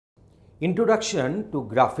Introduction to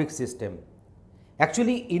graphic system.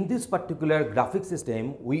 Actually, in this particular graphic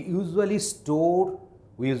system, we usually store,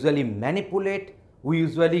 we usually manipulate, we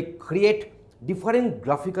usually create different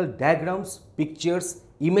graphical diagrams, pictures,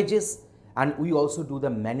 images, and we also do the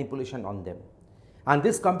manipulation on them. And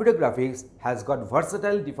this computer graphics has got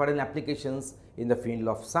versatile different applications in the field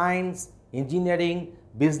of science, engineering,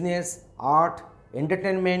 business, art,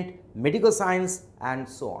 entertainment, medical science, and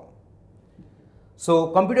so on. So,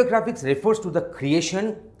 computer graphics refers to the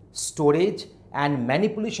creation, storage, and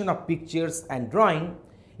manipulation of pictures and drawing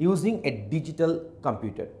using a digital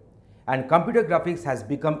computer. And computer graphics has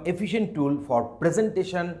become efficient tool for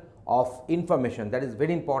presentation of information. That is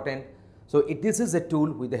very important. So, this is a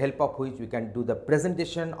tool with the help of which we can do the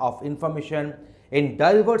presentation of information in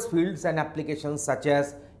diverse fields and applications such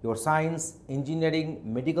as your science, engineering,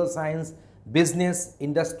 medical science, business,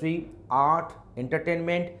 industry, art,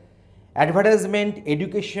 entertainment, advertisement,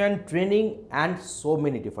 education, training, and so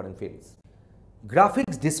many different fields.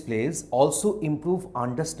 Graphics displays also improve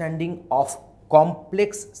understanding of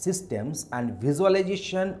complex systems and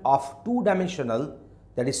visualization of two-dimensional,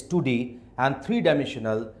 that is 2D, and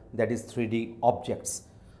three-dimensional, that is 3D objects.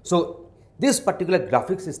 So, this particular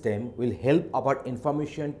graphic system will help our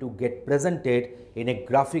information to get presented in a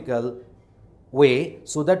graphical way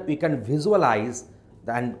so that we can visualize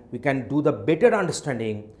and we can do the better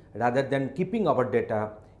understanding rather than keeping our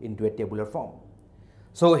data into a tabular form.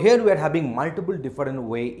 So, here we are having multiple different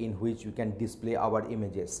way in which we can display our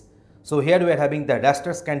images. So, here we are having the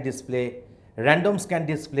raster scan display, random scan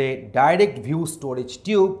display, direct view storage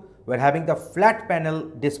tube, we are having the flat panel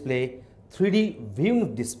display, 3D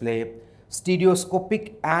viewing display,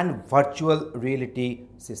 stereoscopic and virtual reality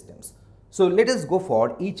systems. So, let us go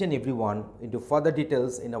for each and every one into further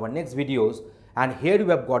details in our next videos, and here we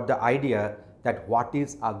have got the idea that what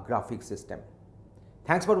is a graphic system.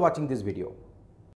 Thanks for watching this video.